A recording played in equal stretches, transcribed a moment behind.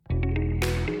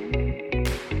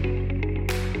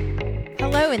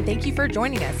Hello, and thank you for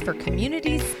joining us for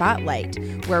Community Spotlight,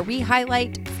 where we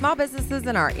highlight small businesses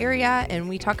in our area and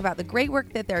we talk about the great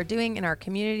work that they're doing in our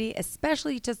community,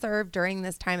 especially to serve during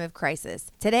this time of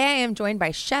crisis. Today, I am joined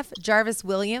by Chef Jarvis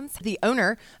Williams, the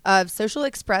owner of Social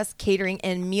Express Catering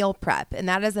and Meal Prep, and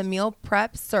that is a meal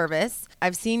prep service.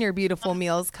 I've seen your beautiful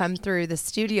meals come through the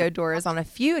studio doors on a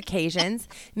few occasions.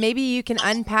 Maybe you can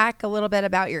unpack a little bit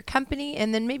about your company,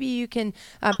 and then maybe you can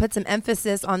put some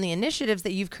emphasis on the initiatives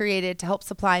that you've created to help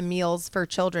supply meals for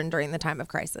children during the time of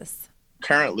crisis.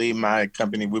 Currently, my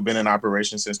company, we've been in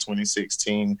operation since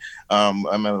 2016. I'm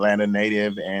an Atlanta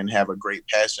native and have a great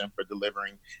passion for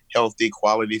delivering healthy,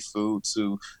 quality food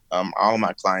to all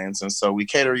my clients. And so we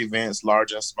cater events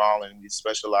large and small, and we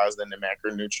specialize in the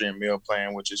macronutrient meal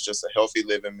plan, which is just a healthy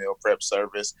living meal prep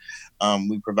service.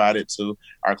 We provide it to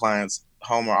our clients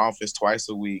home or office twice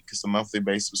a week. It's a monthly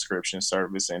based subscription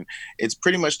service, and it's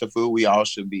pretty much the food we all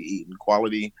should be eating.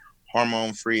 Quality,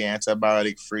 hormone-free,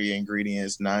 antibiotic-free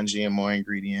ingredients, non-GMO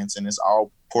ingredients, and it's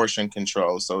all portion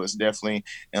control. So it's definitely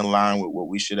in line with what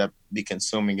we should be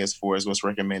consuming as far as what's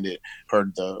recommended per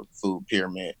the food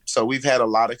pyramid. So we've had a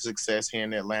lot of success here in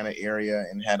the Atlanta area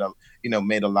and had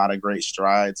made a lot of great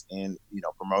strides in,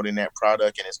 promoting that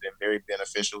product, and it's been very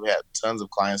beneficial. We had tons of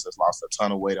clients that's lost a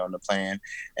ton of weight on the plan,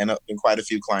 and quite a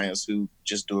few clients who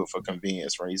just do it for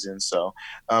convenience reasons. So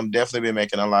definitely been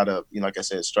making a lot of, like I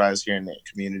said, strides here in the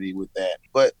community with that.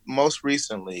 But most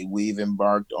recently, we've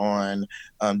embarked on,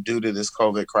 due to this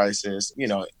COVID crisis,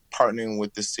 partnering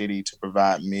with the city to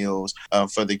provide meals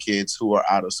for the kids who are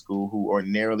out of school, who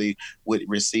ordinarily would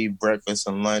receive breakfast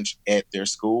and lunch at their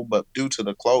school. But due to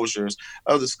the closures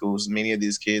of the schools, many of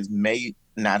these kids may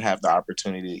not have the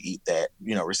opportunity to eat that,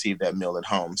 receive that meal at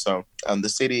home. So the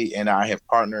city and I have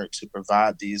partnered to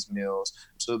provide these meals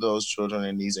to those children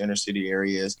in these inner city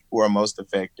areas who are most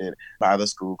affected by the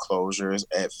school closures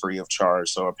at free of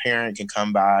charge. So a parent can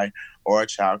come by or a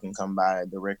child can come by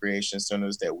the recreation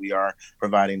centers that we are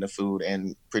providing the food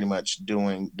and pretty much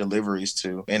doing deliveries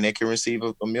to, and they can receive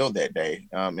a meal that day.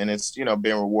 And it's,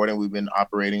 been rewarding. We've been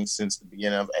operating since the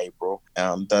beginning of April.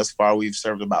 Thus far, we've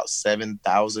served about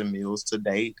 7,000 meals to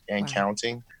date and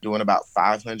counting, doing about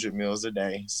 500 meals a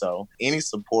day. So any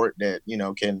support that,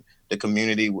 the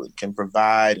community can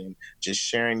provide, and just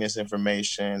sharing this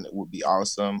information would be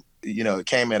awesome. It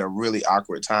came at a really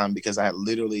awkward time because I had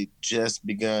literally just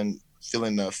begun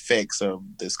feeling the effects of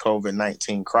this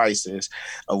COVID-19 crisis,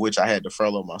 of which I had to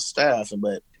furlough my staff.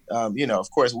 But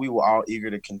of course, we were all eager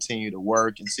to continue to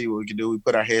work and see what we could do. We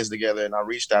put our heads together, and I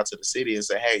reached out to the city and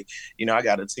said, hey, I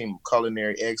got a team of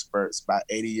culinary experts, about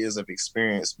 80 years of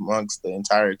experience amongst the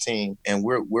entire team, and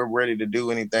we're ready to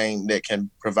do anything that can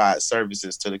provide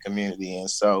services to the community. And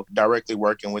so directly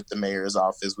working with the mayor's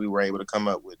office, we were able to come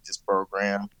up with this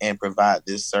program and provide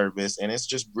this service. And it's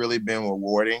just really been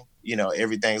rewarding.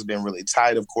 Everything's been really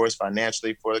tight, of course,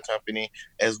 financially for the company,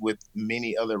 as with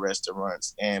many other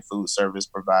restaurants and food service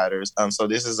providers. So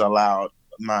this has allowed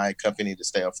my company to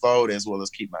stay afloat, as well as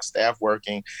keep my staff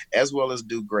working, as well as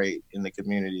do great in the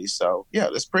community. So yeah,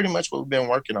 that's pretty much what we've been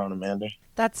working on, Amanda.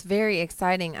 That's very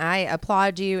exciting. I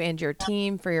applaud you and your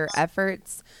team for your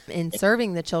efforts in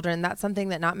serving the children. That's something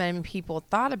that not many people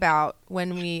thought about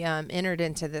when we entered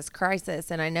into this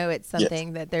crisis. And I know it's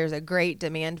something that there's a great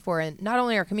demand for in not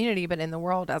only our community, but in the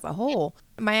world as a whole.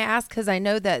 May I ask, because I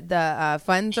know that the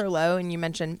funds are low, and you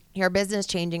mentioned your business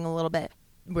changing a little bit.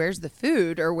 Where's the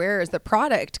food, or where is the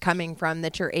product coming from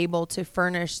that you're able to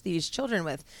furnish these children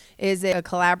with? Is it a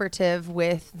collaborative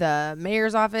with the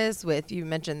mayor's office, you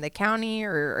mentioned the county,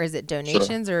 or is it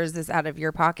donations, or is this out of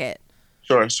your pocket?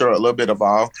 Sure. A little bit of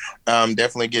all.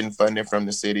 Definitely getting funding from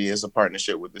the city is a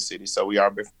partnership with the city. So we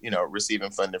are,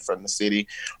 receiving funding from the city,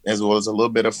 as well as a little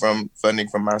bit of funding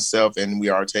from myself, and we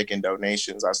are taking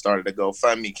donations. I started a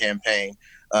GoFundMe campaign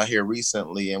here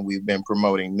recently, and we've been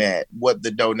promoting that. What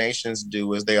the donations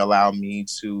do is they allow me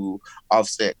to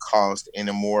offset cost in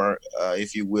a more,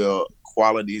 if you will,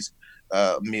 qualities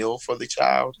meal for the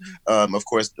child. Of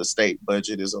course, the state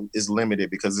budget is limited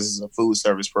because this is a food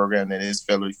service program that is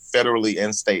federally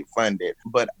and state funded.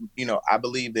 But, I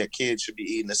believe that kids should be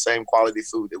eating the same quality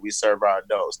food that we serve our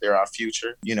adults. They're our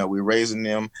future. We're raising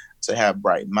them to have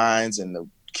bright minds, and the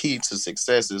key to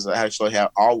success is actually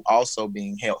also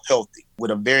being healthy.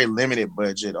 With a very limited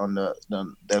budget on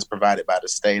that's provided by the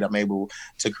state, I'm able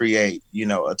to create,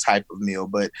 a type of meal.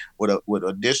 But with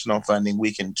additional funding,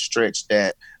 we can stretch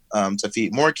that to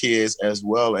feed more kids, as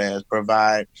well as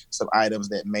provide some items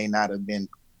that may not have been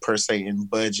per se in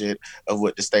budget of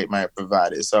what the state might have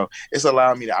provided. So it's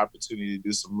allowed me the opportunity to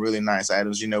do some really nice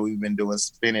items. We've been doing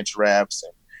spinach wraps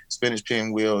and spinach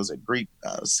pinwheels and Greek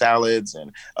salads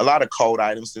and a lot of cold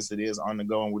items since it is on the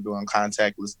go and we're doing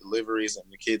contactless deliveries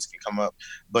and the kids can come up.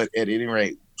 But at any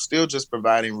rate, still just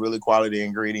providing really quality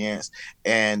ingredients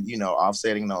and,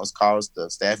 offsetting those costs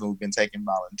of staffing. We've been taking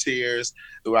volunteers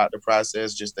throughout the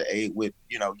process just to aid with,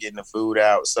 getting the food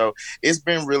out. So it's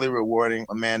been really rewarding,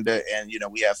 Amanda. And,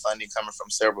 we have funding coming from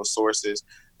several sources.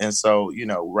 And so,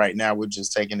 right now we're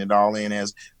just taking it all in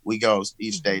as we go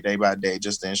each day by day,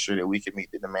 just to ensure that we can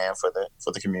meet the demand for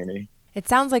the community. It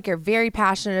sounds like you're very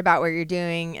passionate about what you're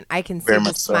doing, and I can see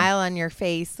the smile on your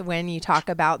face when you talk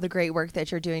about the great work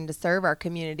that you're doing to serve our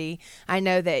community. I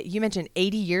know that you mentioned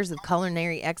 80 years of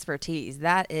culinary expertise.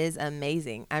 That is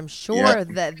amazing. I'm sure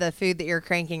that the food that you're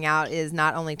cranking out is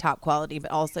not only top quality, but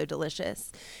also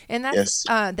delicious. And that's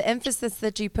the emphasis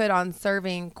that you put on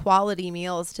serving quality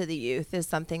meals to the youth is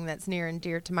something that's near and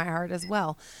dear to my heart as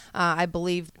well. I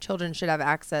believe children should have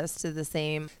access to the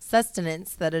same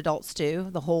sustenance that adults do,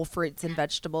 the whole fruits and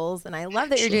vegetables. And I love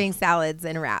that you're doing salads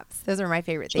and wraps. Those are my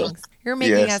favorite things. You're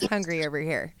making us hungry over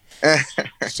here.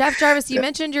 Chef Jarvis, you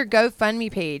mentioned your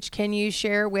GoFundMe page. Can you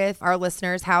share with our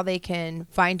listeners how they can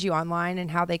find you online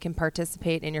and how they can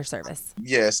participate in your service?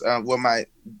 Yes. Well, my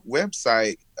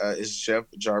website is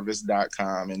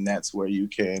chefjarvis.com, and that's where you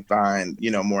can find,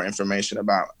 more information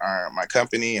about my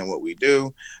company and what we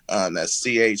do. That's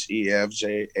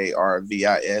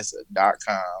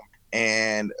chefjarvis.com.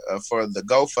 And for the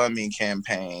GoFundMe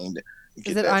campaign,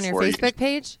 is it on your Facebook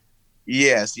page?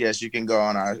 Yes, you can go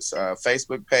on our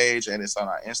Facebook page, and it's on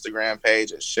our Instagram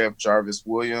page at Chef Jarvis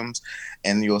Williams,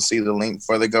 and you'll see the link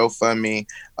for the GoFundMe.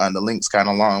 The link's kind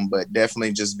of long, but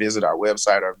definitely just visit our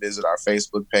website or visit our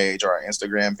Facebook page or our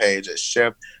Instagram page at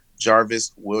Chef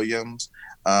Jarvis Williams.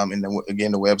 And then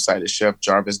again, the website is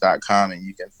chefjarvis.com, and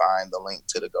you can find the link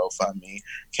to the GoFundMe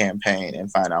campaign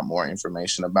and find out more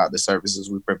information about the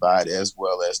services we provide as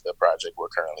well as the project we're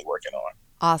currently working on.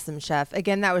 Awesome, Chef.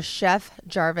 Again, that was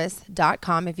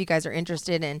chefjarvis.com if you guys are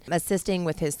interested in assisting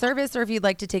with his service or if you'd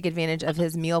like to take advantage of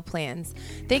his meal plans.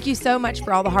 Thank you so much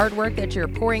for all the hard work that you're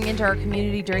pouring into our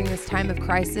community during this time of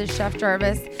crisis, Chef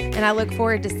Jarvis, and I look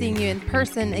forward to seeing you in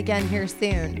person again here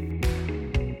soon.